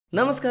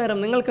നമസ്കാരം,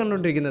 നിങ്ങൾ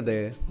കണ്ടുകൊണ്ടിരിക്കുന്നത്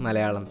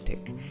മലയാളം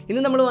ടെക്.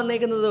 ഇന്ന് നമ്മൾ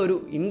വന്നേക്കുന്നത് ഒരു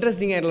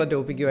ഇൻട്രസ്റ്റിംഗ് ആയിട്ടുള്ള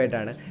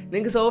ടോപ്പിക്കുമായിട്ടാണ്.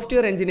 നിങ്ങൾക്ക്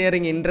സോഫ്റ്റ്വെയർ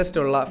എഞ്ചിനീയറിംഗ് ഇൻട്രസ്റ്റ്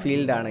ഉള്ള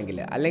ഫീൽഡാണെങ്കിൽ,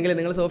 അല്ലെങ്കിൽ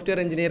നിങ്ങൾ സോഫ്റ്റ്വെയർ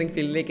എഞ്ചിനീയറിംഗ്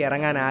ഫീൽഡിലേക്ക്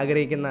ഇറങ്ങാൻ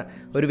ആഗ്രഹിക്കുന്ന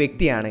ഒരു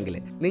വ്യക്തിയാണെങ്കിൽ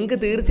നിങ്ങൾക്ക്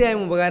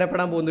തീർച്ചയായും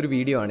ഉപകാരപ്പെടാൻ പോകുന്ന ഒരു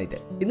വീഡിയോ ആണിത്.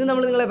 ഇന്ന്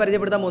നമ്മൾ നിങ്ങളെ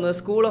പരിചയപ്പെടുത്താൻ പോകുന്നത്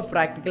സ്കൂൾ ഓഫ്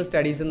പ്രാക്ടിക്കൽ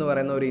സ്റ്റഡീസ് എന്ന്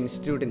പറയുന്ന ഒരു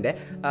ഇൻസ്റ്റിറ്റ്യൂട്ടിൻ്റെ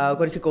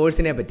കുറച്ച്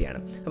കോഴ്സിനെ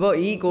പറ്റിയാണ്. അപ്പോൾ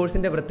ഈ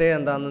കോഴ്സിൻ്റെ പ്രത്യേകത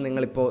എന്താണെന്ന്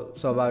നിങ്ങളിപ്പോൾ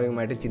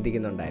സ്വാഭാവികമായിട്ട്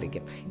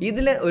ചിന്തിക്കുന്നുണ്ടായിരിക്കും.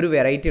 ഇതിൽ ഒരു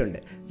വെറൈറ്റി ഉണ്ട്.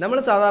 നമ്മൾ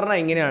സാധാരണ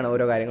ഇങ്ങനെയാണ്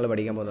ഓരോ കാര്യങ്ങൾ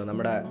പഠിക്കാൻ പോകുന്നത്.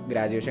 നമ്മുടെ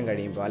ഗ്രാജുവേഷൻ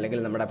കഴിയുമ്പോൾ,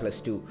 അല്ലെങ്കിൽ നമ്മുടെ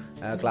 +2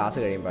 ക്ലാസ്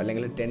കഴിയുമ്പോൾ,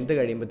 അല്ലെങ്കിൽ 10th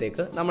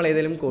കഴിയുമ്പോഴത്തേക്ക് നമ്മൾ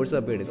ഏതെങ്കിലും കോഴ്സ്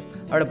തപ്പി എടുക്കും.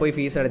 അവിടെ പോയി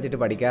ഫീസ് അടച്ചിട്ട്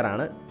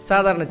പഠിക്കാറാണ്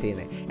സാധാരണ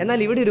ചെയ്യുന്നത്. എന്നാൽ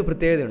ഇവിടെ ഒരു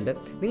പ്രത്യേകതയുണ്ട്.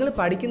 നിങ്ങൾ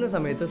പഠിക്കുന്ന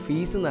സമയത്ത്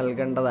ഫീസ്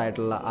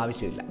നൽകേണ്ടതായിട്ടുള്ള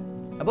ആവശ്യമില്ല.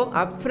 അപ്പോൾ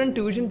അപ്ഫ്രണ്ട്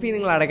ട്യൂഷൻ ഫീ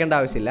നിങ്ങൾ അടയ്ക്കേണ്ട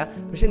ആവശ്യമില്ല.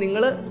 പക്ഷേ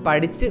നിങ്ങൾ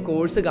പഠിച്ച്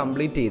കോഴ്സ്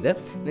കംപ്ലീറ്റ് ചെയ്ത്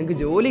നിങ്ങൾക്ക്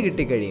ജോലി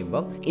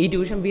കിട്ടിക്കഴിയുമ്പോൾ ഈ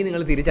ട്യൂഷൻ ഫീ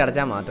നിങ്ങൾ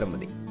തിരിച്ചടച്ചാൽ മാത്രം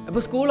മതി.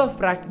 അപ്പോൾ school of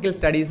practical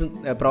studies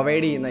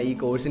provide ചെയ്യുന്ന ഈ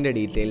കോഴ്സിൻ്റെ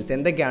ഡീറ്റെയിൽസ്,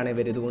 എന്തൊക്കെയാണ്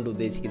ഇവർ ഇതുകൊണ്ട്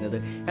ഉദ്ദേശിക്കുന്നത്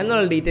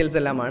എന്നുള്ള ഡീറ്റെയിൽസ്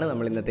എല്ലാമാണ്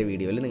നമ്മൾ ഇന്നത്തെ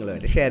വീഡിയോയിൽ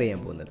നിങ്ങളുമായിട്ട് ഷെയർ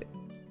ചെയ്യാൻ പോകുന്നത്.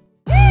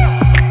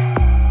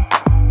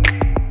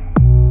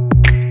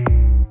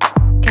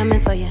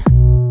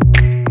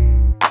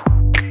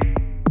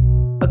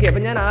 ഓക്കെ,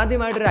 അപ്പോൾ ഞാൻ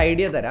ആദ്യമായിട്ടൊരു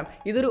ഐഡിയ തരാം.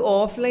 ഇതൊരു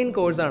ഓഫ്ലൈൻ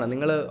കോഴ്സാണ്.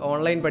 നിങ്ങൾ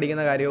ഓൺലൈൻ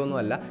പഠിക്കുന്ന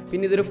കാര്യമൊന്നുമല്ല.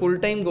 പിന്നെ ഇതൊരു ഫുൾ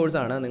ടൈം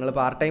കോഴ്സാണ്. നിങ്ങൾ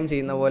പാർട്ട് ടൈം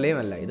ചെയ്യുന്ന പോലെയും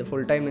അല്ല. ഇത്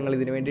ഫുൾ ടൈം നിങ്ങൾ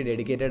ഇതിനു വേണ്ടി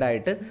ഡെഡിക്കേറ്റഡ്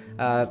ആയിട്ട്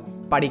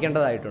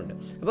പഠിക്കേണ്ടതായിട്ടുണ്ട്.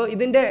 അപ്പോൾ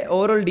ഇതിൻ്റെ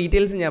ഓരോ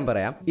ഡീറ്റെയിൽസ് ഞാൻ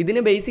പറയാം.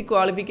 ഇതിന് ബേസിക്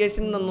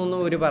ക്വാളിഫിക്കേഷൻ എന്നൊന്നും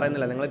ഒരു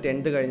പറയുന്നില്ല. നിങ്ങൾ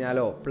 10th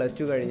കഴിഞ്ഞാലോ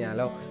 +2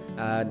 കഴിഞ്ഞാലോ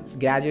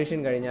ഗ്രാജുവേഷൻ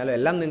കഴിഞ്ഞാലോ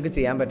എല്ലാം നിങ്ങൾക്ക്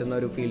ചെയ്യാൻ പറ്റുന്ന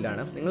ഒരു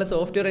ഫീൽഡാണ്. നിങ്ങൾ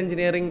സോഫ്റ്റ്വെയർ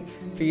എഞ്ചിനീയറിംഗ്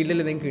ഫീൽഡിൽ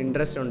നിങ്ങൾക്ക്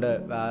ഇൻട്രസ്റ്റ് ഉണ്ട്,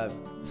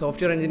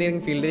 സോഫ്റ്റ്വെയർ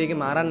എഞ്ചിനീയറിംഗ് ഫീൽഡിലേക്ക്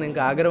മാറാൻ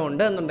നിങ്ങൾക്ക്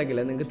ആഗ്രഹമുണ്ട് എന്നുണ്ടെങ്കിൽ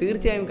നിങ്ങൾക്ക്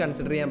തീർച്ചയായും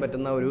കൺസിഡർ ചെയ്യാൻ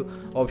പറ്റുന്ന ഒരു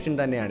ഓപ്ഷൻ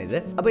തന്നെയാണിത്.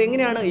 അപ്പോൾ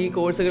എങ്ങനെയാണ് ഈ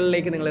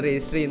കോഴ്സുകളിലേക്ക് നിങ്ങൾ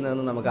രജിസ്റ്റർ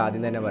ചെയ്യുന്നതെന്ന് നമുക്ക്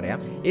ആദ്യം തന്നെ പറയാം.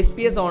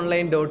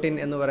 spsonline.in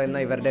എന്ന് പറയുന്ന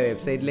ഇവരുടെ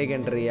വെബ്സൈറ്റിലേക്ക്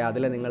എൻ്റർ ചെയ്യുക.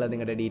 അതിൽ നിങ്ങൾ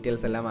നിങ്ങളുടെ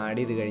ഡീറ്റെയിൽസ് എല്ലാം ആഡ്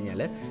ചെയ്ത്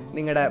കഴിഞ്ഞാൽ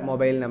നിങ്ങളുടെ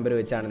മൊബൈൽ നമ്പർ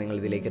വെച്ചാണ് നിങ്ങൾ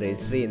ഇതിലേക്ക്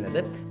രജിസ്റ്റർ ചെയ്യുന്നത്.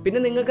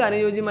 പിന്നെ നിങ്ങൾക്ക്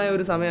അനുയോജ്യമായ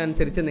ഒരു സമയം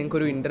അനുസരിച്ച്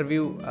നിങ്ങൾക്കൊരു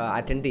ഇൻ്റർവ്യൂ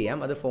അറ്റൻഡ് ചെയ്യാം.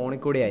 അത്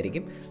ഫോണിൽ കൂടെ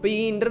ആയിരിക്കും. അപ്പോൾ ഈ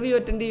ഇൻ്റർവ്യൂ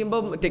അറ്റൻഡ്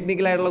ചെയ്യുമ്പോൾ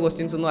ടെക്നിക്കലായിട്ടുള്ള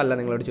ക്വസ്റ്റ്യൻസ് ഒന്നും അല്ല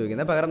നിങ്ങളോട്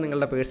ചോദിക്കുന്നത്. പകരം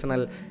നിങ്ങളുടെ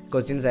പേഴ്സണൽ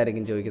ക്വസ്റ്റ്യൻസ്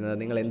ആയിരിക്കും ചോദിക്കുന്നത്.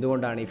 നിങ്ങൾ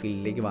എന്തുകൊണ്ടാണ് ഈ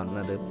ഫീൽഡിലേക്ക്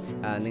വന്നത്,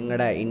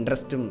 നിങ്ങളുടെ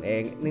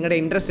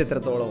ഇൻട്രസ്റ്റ്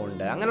എത്രത്തോളം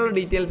ഉണ്ട്, അങ്ങനെയുള്ള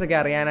ഡീറ്റെയിൽസ് ഒക്കെ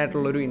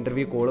അറിയാനായിട്ടുള്ളൊരു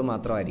ഇൻ്റർവ്യൂ കോൾ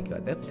മാത്രമായിരിക്കും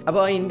അത്.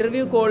 അപ്പോൾ ആ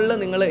ഇൻ്റർവ്യൂ കോളിൽ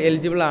നിങ്ങൾ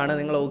എലിജിബിൾ ആണ്,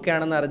 നിങ്ങൾ ഓക്കെ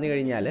ആണെന്ന് അറിഞ്ഞു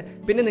കഴിഞ്ഞാൽ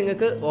പിന്നെ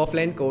നിങ്ങൾക്ക്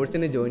ഓഫ്ലൈൻ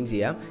കോഴ്സിന് ജോയിൻ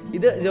ചെയ്യാം.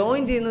 ഇത്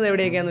ജോയിൻ ചെയ്യുന്നത്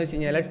എവിടെയൊക്കെയാണെന്ന് വെച്ച്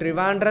കഴിഞ്ഞാൽ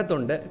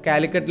ട്രിവാൻഡ്രത്തുണ്ട്,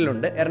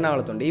 കാലിക്കറ്റിലുണ്ട്,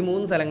 എറണാകുളത്തുണ്ട്. ഈ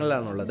 3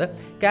 സ്ഥലങ്ങളിലാണുള്ളത്.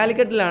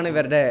 കാലിക്കറ്റിലാണ്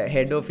ഇവരുടെ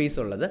ഹെഡ് ഓഫീസ്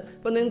ഉള്ളത്.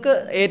 അപ്പോൾ നിങ്ങൾക്ക്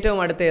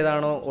ഏറ്റവും അടുത്ത്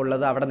ഏതാണോ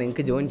ഉള്ളത് അവിടെ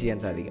നിങ്ങൾക്ക് ജോയിൻ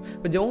ചെയ്യാൻ സാധിക്കും.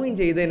 അപ്പോൾ ജോയിൻ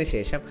ചെയ്തതിന്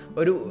ശേഷം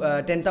ഒരു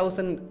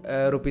 10,000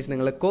 rupees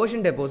നിങ്ങൾ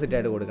കോഷൻ ഡെപ്പോസിറ്റ്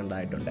ആയിട്ട്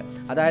കൊടുക്കേണ്ടതായിട്ടുണ്ട്.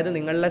 അതായത്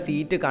നിങ്ങളുടെ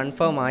സീറ്റ്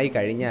കൺഫേം ആയി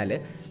കഴിഞ്ഞാൽ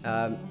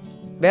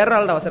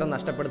വേറൊരാളുടെ അവസരം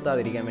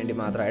നഷ്ടപ്പെടുത്താതിരിക്കാൻ വേണ്ടി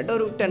മാത്രമായിട്ട്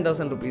ഒരു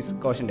 10,000 rupees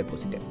കോഷൻ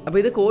ഡെപ്പോസിറ്റ്. അപ്പോൾ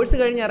ഇത് കോഴ്സ്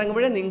കഴിഞ്ഞ്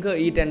ഇറങ്ങുമ്പോഴേ നിങ്ങൾക്ക്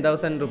ഈ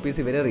 10,000 rupees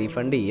ഇവർ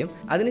റീഫണ്ട് ചെയ്യും.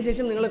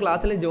 അതിനുശേഷം നിങ്ങൾ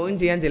ക്ലാസ്സിൽ ജോയിൻ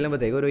ചെയ്യാൻ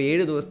ചെല്ലുമ്പോഴത്തേക്ക് ഒരു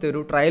 7 ദിവസത്തെ ഒരു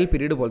ട്രയൽ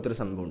പീരീഡ് പോലത്തെ ഒരു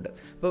സംഭവമുണ്ട്.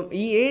 അപ്പം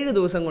ഈ 7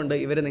 ദിവസം കൊണ്ട്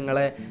ഇവർ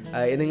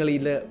നിങ്ങൾ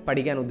ഇതിൽ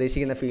പഠിക്കാൻ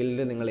ഉദ്ദേശിക്കുന്ന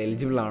ഫീൽഡിൽ നിങ്ങൾ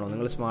എലിജിബിൾ ആണോ,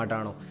 നിങ്ങൾ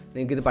സ്മാർട്ടാണോ,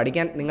 നിങ്ങൾക്കിത്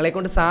പഠിക്കാൻ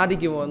നിങ്ങളെക്കൊണ്ട്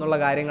സാധിക്കുമോ എന്നുള്ള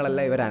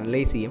കാര്യങ്ങളെല്ലാം ഇവർ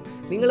അനലൈസ് ചെയ്യും.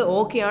 നിങ്ങൾ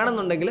ഓക്കെ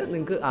ആണെന്നുണ്ടെങ്കിൽ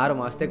നിങ്ങൾക്ക് 6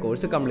 മാസത്തെ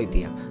കോഴ്സ് കംപ്ലീറ്റ്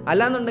ചെയ്യാം.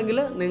 അല്ലാന്നുണ്ടെങ്കിൽ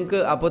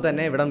നിങ്ങൾക്ക് അപ്പോൾ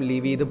തന്നെ ഇവിടെ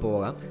ലീവ് ചെയ്ത്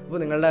പോകാം. അപ്പോൾ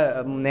നിങ്ങളുടെ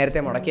നേരത്തെ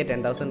മുടക്കിയ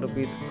 10,000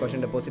 rupees കോഷൻ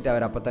ഡെപ്പോസിറ്റ്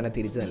അവർ അപ്പോൾ തന്നെ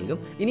തിരിച്ചു നൽകും.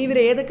 ഇനി ഇവർ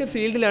ഏതൊക്കെ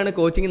ഫീൽഡിലാണ്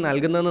കോച്ചിങ്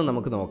നൽകുന്നതെന്ന്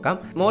നമുക്ക് നോക്കാം.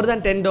 മോർ ദാൻ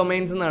 10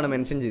 ഡൊമൈൻസ് എന്നാണ്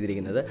മെൻഷൻ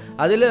ചെയ്തിരിക്കുന്നത്.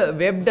 അതിൽ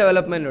വെബ്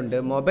ഡെവലപ്മെൻ്റ് ഉണ്ട്,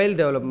 മൊബൈൽ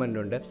ഡെവലപ്മെൻ്റ്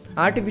ഉണ്ട്,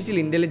 ആർട്ടിഫിഷ്യൽ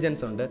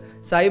ഇൻ്റലിജൻസ് ഉണ്ട്,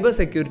 സൈബർ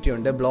സെക്യൂരിറ്റി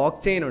ഉണ്ട്,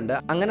 ബ്ലോക്ക് ചെയിൻ ഉണ്ട്.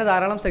 അങ്ങനെ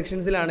ധാരാളം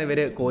സെക്ഷൻസിലാണ്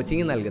ഇവർ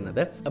കോച്ചിങ്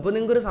നൽകുന്നത്. അപ്പോൾ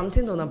നിങ്ങൾക്കൊരു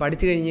സംശയം തോന്നാം,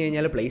 പഠിച്ചു കഴിഞ്ഞ്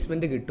കഴിഞ്ഞാൽ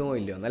പ്ലേസ്മെൻറ്റ് കിട്ടുമോ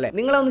ഇല്ലയോ എന്നല്ലേ.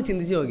 നിങ്ങളൊന്ന്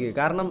ചിന്തിച്ച് നോക്കിയോ.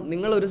 കാരണം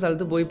നിങ്ങളൊരു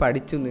സ്ഥലത്ത് പോയി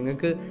പഠിച്ചു,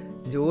 നിങ്ങൾക്ക്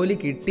ജോലി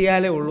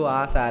കിട്ടിയാലേ ഉള്ളൂ ആ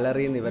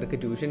സാലറിയിൽ നിന്ന് ഇവർക്ക്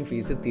ട്യൂഷൻ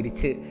ഫീസ്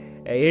തിരിച്ച്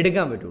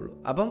എടുക്കാൻ പറ്റുള്ളൂ.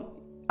 അപ്പം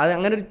അത്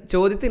അങ്ങനെ ഒരു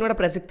ചോദ്യത്തിനോട്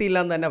പ്രസക്തി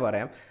ഇല്ലാന്ന് തന്നെ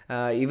പറയാം.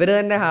 ഇവർ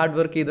തന്നെ ഹാർഡ്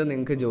വർക്ക് ചെയ്ത്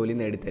നിങ്ങൾക്ക് ജോലി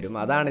നേടിത്തരും.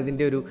 അതാണ്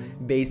ഇതിൻ്റെ ഒരു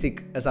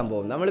ബേസിക്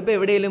സംഭവം. നമ്മളിപ്പോൾ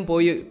എവിടെയെങ്കിലും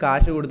പോയി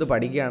കാശ് കൊടുത്ത്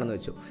പഠിക്കുകയാണെന്ന്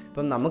വെച്ചു,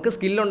 ഇപ്പം നമുക്ക്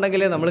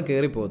സ്കില്ലുണ്ടെങ്കിലേ നമ്മൾ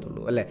കയറി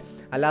പോകത്തുള്ളൂ അല്ലേ.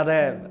 അല്ലാതെ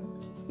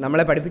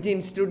നമ്മളെ പഠിപ്പിച്ച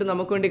ഇൻസ്റ്റിറ്റ്യൂട്ട്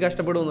നമുക്ക് വേണ്ടി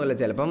കഷ്ടപ്പെടുമൊന്നുമല്ല.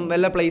 ചിലപ്പം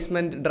വല്ല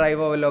പ്ലേസ്മെൻറ്റ്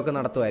ഡ്രൈവോ വല്ലതും ഒക്കെ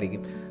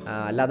നടത്തുമായിരിക്കും.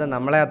 അല്ലാതെ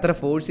നമ്മളെ അത്ര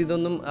ഫോഴ്സ്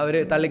ചെയ്തൊന്നും അവർ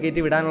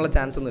തള്ളിക്കയറ്റി വിടാനുള്ള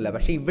ചാൻസ് ഒന്നുമില്ല.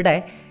 പക്ഷേ ഇവിടെ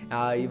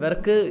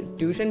ഇവർക്ക്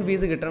ട്യൂഷൻ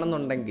ഫീസ്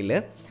കിട്ടണമെന്നുണ്ടെങ്കിൽ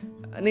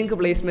നിങ്ങൾക്ക്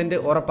പ്ലേസ്മെൻറ്റ്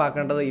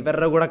ഉറപ്പാക്കേണ്ടത്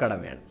ഇവരുടെ കൂടെ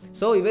കടമയാണ്.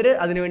 സോ ഇവർ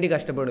അതിനുവേണ്ടി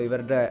കഷ്ടപ്പെടും.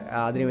 ഇവരുടെ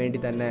അതിനുവേണ്ടി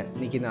തന്നെ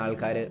നിൽക്കുന്ന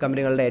ആൾക്കാർ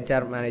കമ്പനികളുടെ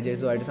HR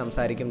മാനേജേഴ്സുമായിട്ട്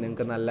സംസാരിക്കും,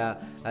 നിങ്ങൾക്ക് നല്ല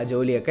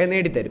ജോലിയൊക്കെ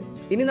നേടിത്തരും.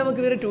 ഇനി നമുക്ക്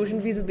ഇവർ ട്യൂഷൻ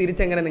ഫീസ്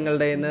തിരിച്ചെങ്ങനെ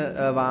നിങ്ങളുടെ നിന്ന്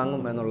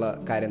വാങ്ങും എന്നുള്ള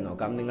കാര്യം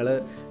നോക്കാം. നിങ്ങൾ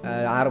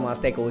 6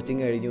 മാസത്തെ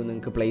കോച്ചിങ് കഴിഞ്ഞു,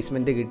 നിങ്ങൾക്ക്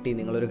പ്ലേസ്മെൻറ്റ് കിട്ടി,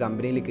 നിങ്ങളൊരു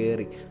കമ്പനിയിൽ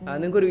കയറി,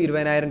 നിങ്ങൾക്കൊരു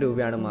 20,000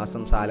 രൂപയാണ്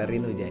മാസം സാലറി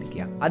എന്ന്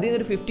വിചാരിക്കുക. അതിൽ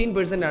നിന്നൊരു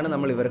 15% ആണ്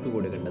നമ്മൾ ഇവർക്ക്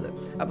കൊടുക്കേണ്ടത്.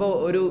 അപ്പോൾ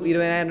ഒരു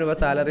 20,000 രൂപ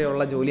സാലറി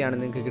ഉള്ള ജോലിയാണ്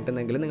നിങ്ങൾക്ക്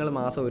കിട്ടുന്നതെങ്കിൽ നിങ്ങൾ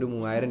മാസം ഒരു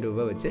 3,000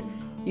 രൂപ വെച്ച്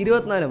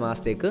 24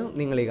 മാസത്തേക്ക്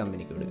നിങ്ങൾ ഈ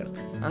കമ്പനിക്ക് കൊടുക്കണം.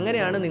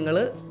 അങ്ങനെയാണ് നിങ്ങൾ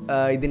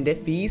ഇതിൻ്റെ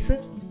ഫീസ്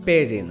പേ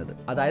ചെയ്യുന്നത്.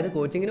 അതായത്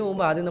കോച്ചിങ്ങിന്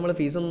പോകുമ്പോൾ ആദ്യം നമ്മൾ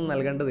ഫീസൊന്നും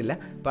നൽകേണ്ടതില്ല.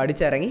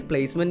 പഠിച്ചിറങ്ങി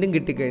പ്ലേസ്മെൻറ്റും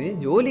കിട്ടിക്കഴിഞ്ഞ്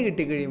ജോലി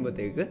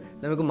കിട്ടിക്കഴിയുമ്പോഴത്തേക്ക്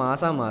നമുക്ക്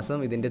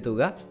മാസം ഇതിൻ്റെ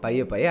തുക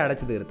പയ്യെ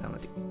അടച്ചു തീർത്താൽ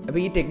മതി. അപ്പോൾ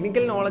ഈ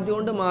ടെക്നിക്കൽ നോളജ്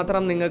കൊണ്ട്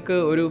മാത്രം നിങ്ങൾക്ക്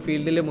ഒരു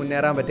ഫീൽഡിൽ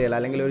മുന്നേറാൻ പറ്റില്ല,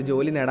 അല്ലെങ്കിൽ ഒരു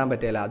ജോലി നേടാൻ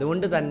പറ്റില്ല.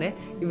 അതുകൊണ്ട് തന്നെ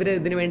ഇവർ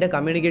ഇതിന് വേണ്ട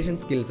കമ്മ്യൂണിക്കേഷൻ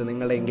സ്കിൽസ്,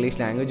 നിങ്ങളുടെ ഇംഗ്ലീഷ്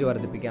ലാംഗ്വേജ്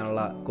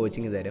വർദ്ധിപ്പിക്കാനുള്ള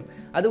കോച്ചിങ് തരും.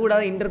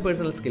 അതുകൂടാതെ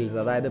ഇൻ്റർപേഴ്സണൽ സ്കിൽസ്,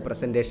 അതായത്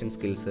പ്രസൻറ്റേഷൻ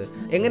സ്കിൽസ്,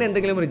 എങ്ങനെ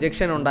എന്തെങ്കിലും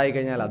റിജക്ഷൻ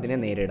ഉണ്ടായിക്കഴിഞ്ഞാൽ അതിനെ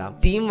നേരിടാം,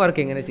 ടീം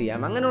വർക്ക് എങ്ങനെ ചെയ്യാം,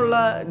 അങ്ങനെയുള്ള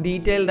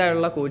ഡീറ്റെയിൽഡ്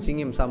ആയുള്ള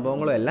കോച്ചിങ്ങും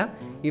സംഭവങ്ങളും എല്ലാം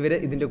ഇവർ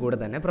ഇതിൻ്റെ കൂടെ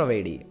തന്നെ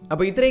പ്രൊവൈഡ് ചെയ്യും.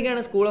 അപ്പോൾ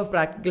ഇത്രയൊക്കെയാണ് സ്കൂൾ ഓഫ്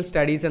പ്രാക്ടിക്കൽ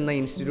സ്റ്റഡീസ് എന്ന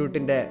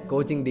ഇൻസ്റ്റിറ്റ്യൂട്ടിൻ്റെ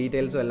കോച്ചിങ്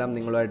ഡീറ്റെയിൽസും എല്ലാം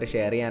നിങ്ങളുമായിട്ട്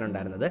ഷെയർ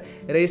ചെയ്യാനുണ്ടായിരുന്നത്.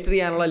 രജിസ്റ്റർ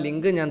ചെയ്യാനുള്ള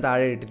ലിങ്ക് ഞാൻ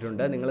താഴെ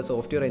ഇട്ടിട്ടുണ്ട്. നിങ്ങൾ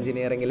സോഫ്റ്റ്വെയർ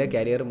എഞ്ചിനീയറിംഗിൽ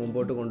കരിയർ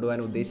മുമ്പോട്ട് കൊണ്ടുപോകാൻ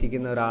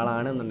ഉദ്ദേശിക്കുന്ന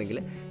ഒരാളാണെന്നുണ്ടെങ്കിൽ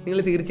നിങ്ങൾ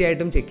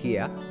തീർച്ചയായിട്ടും ചെക്ക്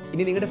ചെയ്യുക.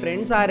 ഇനി നിങ്ങളുടെ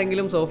ഫ്രണ്ട്സ്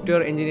ആരെങ്കിലും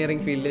സോഫ്റ്റ്വെയർ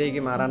എഞ്ചിനീയറിംഗ്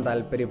ഫീൽഡിലേക്ക് മാറാൻ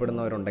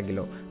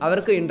താല്പര്യപ്പെടുന്നവരുണ്ടെങ്കിലോ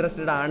അവർക്ക്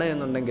ഇൻട്രസ്റ്റഡ് ആണ്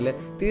എന്നുണ്ടെങ്കിൽ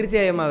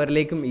തീർച്ചയായും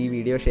അവരിലേക്കും ഈ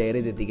വീഡിയോ ഷെയർ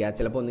ചെയ്തെത്തിക്കുക.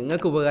 ചിലപ്പോൾ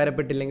നിങ്ങൾക്ക്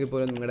ഉപകാരപ്പെട്ടില്ലെങ്കിൽ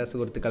പോലും നിങ്ങളുടെ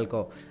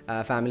സുഹൃത്തുക്കൾക്കോ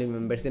ഫാമിലി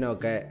മെമ്പേഴ്സിനോ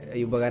ഒക്കെ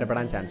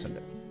ഉപകാരപ്പെടാൻ ചാൻസ്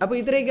ഉണ്ട്. അപ്പോൾ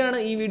ഇത്രയൊക്കെയാണ്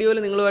ഈ വീഡിയോയിൽ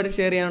നിങ്ങളുമായിട്ട്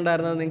ഷെയർ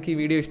ചെയ്യാനുണ്ടായിരുന്നത്. നിങ്ങൾക്ക് ഈ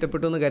വീഡിയോ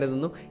ഇഷ്ടപ്പെട്ടു എന്ന്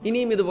കരുതുന്നു.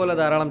 ഇനിയും ഇതുപോലെ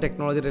ധാരാളം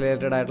ടെക്നോളജി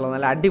റിലേറ്റഡ് ആയിട്ടുള്ള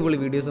നല്ല അടിപൊളി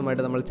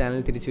വീഡിയോസുമായിട്ട് നമ്മൾ ചാനൽ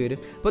തിരിച്ചു വരും.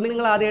 അപ്പോൾ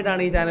നിങ്ങൾ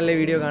ആദ്യമായിട്ടാണ് ഈ ചാനലിലെ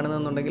വീഡിയോ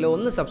കാണുന്നതെന്നുണ്ടെങ്കിൽ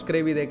ഒന്ന്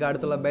സബ്സ്ക്രൈബ് ചെയ്തേക്കുക.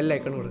 അടുത്തുള്ള ബെൽ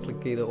ഐക്കൺ കൂടെ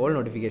ക്ലിക്ക് ചെയ്ത് ഓൾ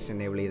നോട്ടിഫിക്കേഷൻ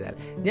എനേബിൾ ചെയ്താൽ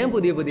ഞാൻ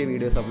പുതിയ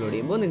വീഡിയോസ് അപ്ലോഡ്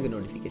ചെയ്യുമ്പോൾ നിങ്ങൾക്ക്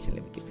നോട്ടിഫിക്കേഷൻ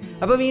ലഭിക്കും.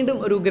 അപ്പോൾ വീണ്ടും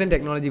ഒരു ഉഗ്രൻ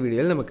ടെക്നോളജി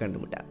വീഡിയോയിൽ നമുക്ക്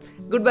കണ്ടുമുട്ടാം.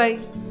 Good bye.